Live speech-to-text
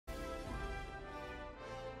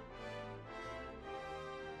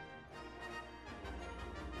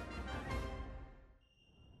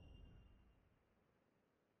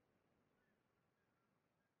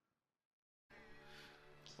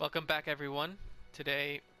Welcome back, everyone.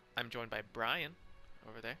 Today I'm joined by Brian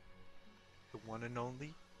over there. The one and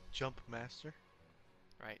only Jump Master.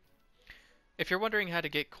 Right. If you're wondering how to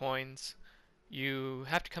get coins, you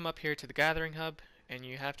have to come up here to the Gathering Hub and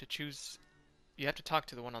you have to talk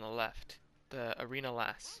to the one on the left, the Arena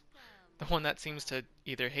Lass. The one that seems to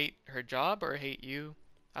either hate her job or hate you.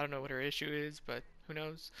 I don't know what her issue is, but who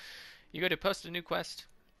knows. You go to post a new quest,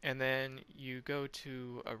 and then you go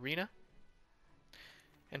to Arena.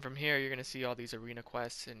 And from here, you're going to see all these arena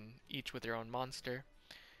quests, and each with their own monster.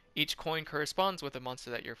 Each coin corresponds with the monster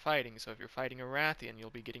that you're fighting. So if you're fighting a Rathian,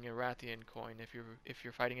 you'll be getting a Rathian coin. If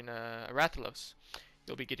you're fighting a Rathalos,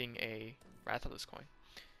 you'll be getting a Rathalos coin.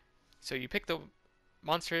 So you pick the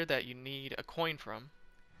monster that you need a coin from,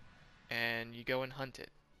 and you go and hunt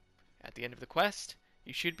it. At the end of the quest,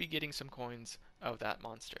 you should be getting some coins of that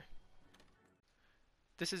monster.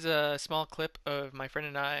 This is a small clip of my friend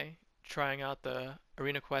and I trying out the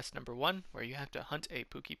Arena Quest number 1, where you have to hunt a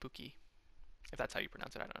Pookie Pookie. If that's how you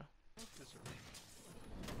pronounce it, I don't know.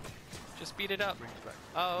 Just beat it up. Brings back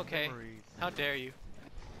Oh, okay. memories. How dare you.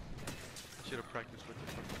 I should have practiced with the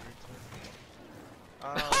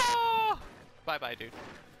fucking Bye-bye, dude.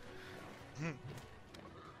 Hmm.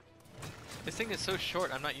 This thing is so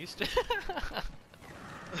short, I'm not used to it.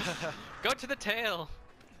 Go to the tail!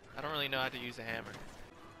 I don't really know how to use a hammer.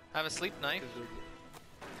 Have a sleep knife.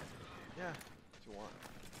 Yeah, if you want.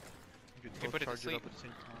 You can could put it to both charge it sleep. up at the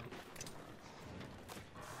same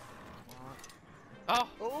time. Oh!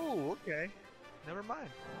 Oh, okay. Never mind.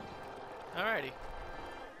 Alrighty.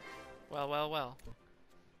 Well, well, well.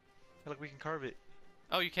 Look, we can carve it.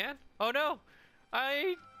 Oh, you can? Oh no!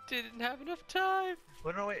 I didn't have enough time!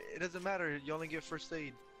 But no, wait, it doesn't matter. You only get first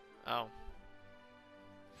aid. Oh.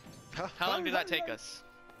 How long did that take us?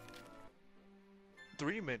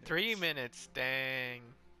 3 minutes. 3 minutes, dang.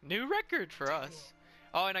 New record for us.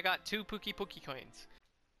 Oh, and I got 2 Pookie Pookie coins.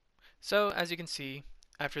 So, as you can see,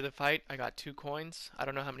 after the fight, I got 2 coins. I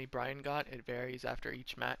don't know how many Brian got. It varies after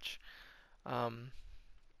each match. Um,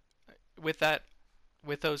 with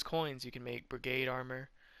those coins, you can make brigade armor,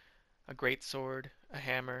 a great sword, a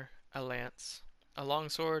hammer, a lance, a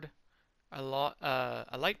longsword, a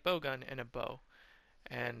light bowgun, and a bow.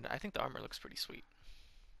 And I think the armor looks pretty sweet.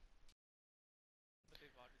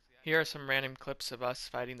 Here are some random clips of us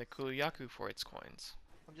fighting the Kuliyaku for its coins.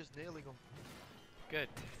 I'm just nailing them. Good.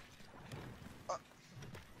 Do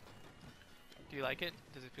you like it?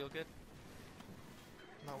 Does it feel good?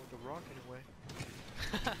 Not with the rock anyway.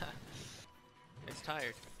 It's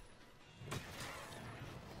tired.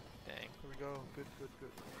 Dang. Here we go. Good, good,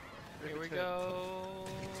 good. Here we go.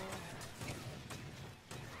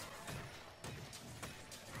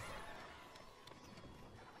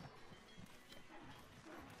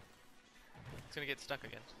 It's gonna get stuck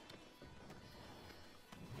again.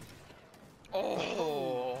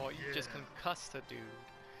 Oh, you just concussed a dude.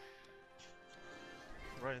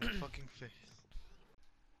 Right in the fucking face.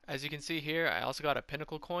 As you can see here, I also got a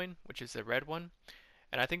pinnacle coin, which is the red one.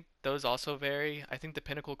 And I think those also vary. I think the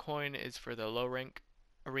pinnacle coin is for the low rank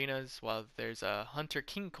arenas, while there's a hunter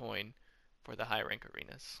king coin for the high rank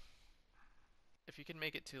arenas. If you can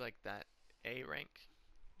make it to like that A rank,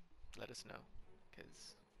 let us know,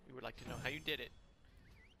 because we would like to know how you did it.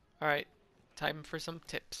 Alright, time for some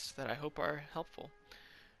tips that I hope are helpful.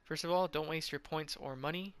 First of all, don't waste your points or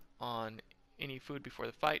money on any food before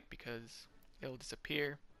the fight, because it'll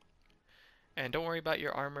disappear. And don't worry about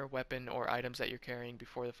your armor, weapon, or items that you're carrying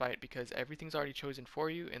before the fight, because everything's already chosen for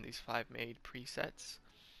you in these 5 made presets.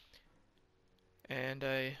 And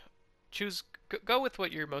go with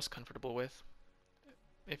what you're most comfortable with,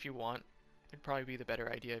 if you want. It'd probably be the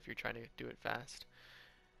better idea if you're trying to do it fast.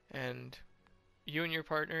 And you and your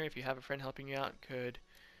partner, if you have a friend helping you out, could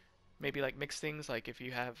maybe like mix things. Like if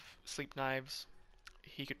you have sleep knives,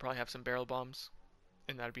 he could probably have some barrel bombs,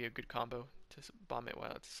 and that'd be a good combo to bomb it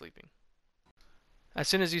while it's sleeping. As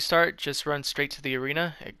soon as you start, just run straight to the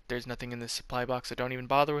arena. There's nothing in the supply box, so don't even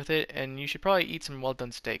bother with it. And you should probably eat some well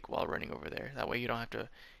done steak while running over there. That way you don't have to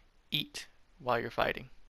eat while you're fighting.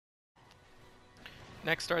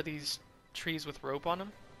 Next are these trees with rope on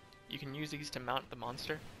them. You can use these to mount the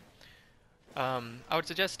monster. I would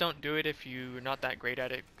suggest don't do it if you're not that great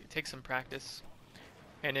at it. It takes some practice.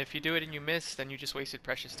 And if you do it and you miss, then you just wasted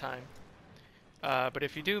precious time. But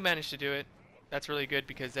if you do manage to do it, that's really good,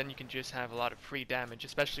 because then you can just have a lot of free damage,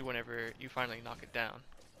 especially whenever you finally knock it down.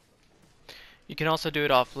 You can also do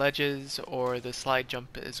it off ledges or the slide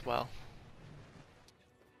jump as well.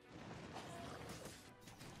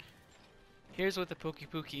 Here's with the Pookie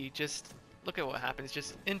Pookie, just look at what happens,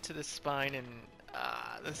 just into the spine, and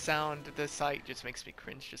the sound, the sight just makes me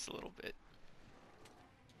cringe just a little bit.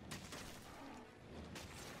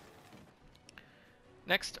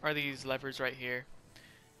 Next are these levers right here.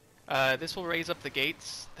 This will raise up the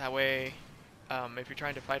gates. That way, if you're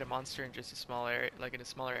trying to fight a monster in just a small area, like in a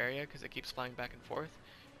smaller area, because it keeps flying back and forth,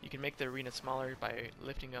 you can make the arena smaller by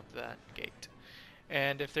lifting up that gate.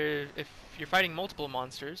 And if you're fighting multiple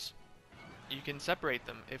monsters, you can separate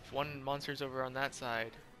them. If one monster's over on that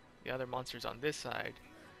side, the other monster's on this side,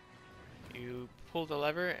 you pull the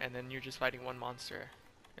lever and then you're just fighting one monster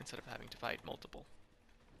instead of having to fight multiple.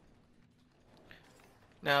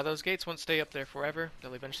 Now those gates won't stay up there forever,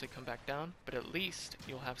 they'll eventually come back down, but at least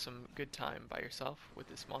you'll have some good time by yourself with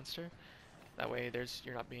this monster. That way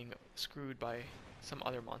you're not being screwed by some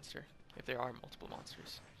other monster, if there are multiple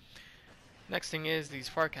monsters. Next thing is these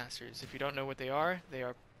farcasters. If you don't know what they are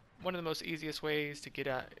one of the most easiest ways to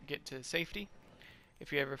get to safety.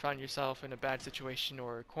 If you ever find yourself in a bad situation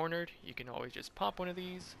or cornered, you can always just pop one of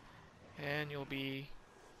these and you'll be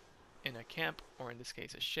in a camp, or in this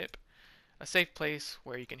case a ship, a safe place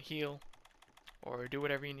where you can heal or do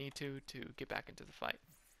whatever you need to get back into the fight.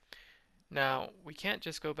 Now, we can't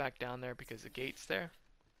just go back down there because the gate's there.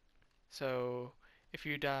 So if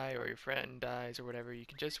you die or your friend dies or whatever, you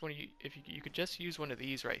can just you could just use one of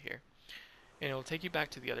these right here, and it'll take you back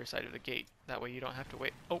to the other side of the gate. That way you don't have to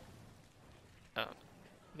wait.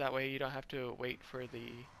 That way you don't have to wait for the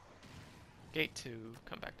gate to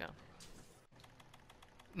come back down.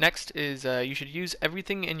 Next is you should use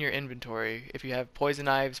everything in your inventory. If you have poison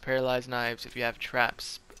knives, paralyzed knives, if you have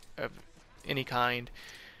traps of any kind,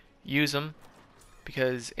 use them,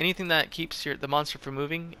 because anything that keeps the monster from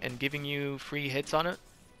moving and giving you free hits on it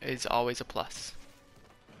is always a plus.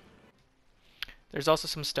 There's also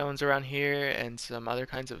some stones around here and some other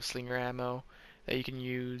kinds of slinger ammo that you can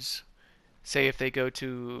use. Say if they go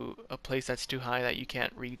to a place that's too high that you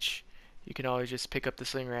can't reach, you can always just pick up the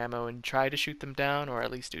slinger ammo and try to shoot them down, or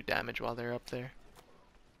at least do damage while they're up there.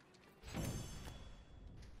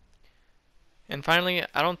 And finally,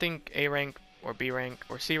 I don't think A rank or B rank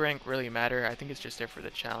or C rank really matter. I think it's just there for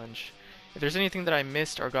the challenge. If there's anything that I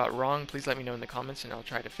missed or got wrong, please let me know in the comments and I'll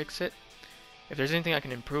try to fix it. If there's anything I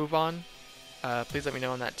can improve on, please let me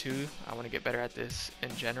know on that too. I want to get better at this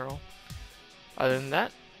in general. Other than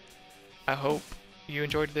that, I hope you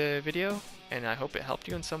enjoyed the video, and I hope it helped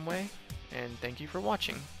you in some way, and thank you for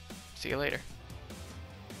watching. See you later.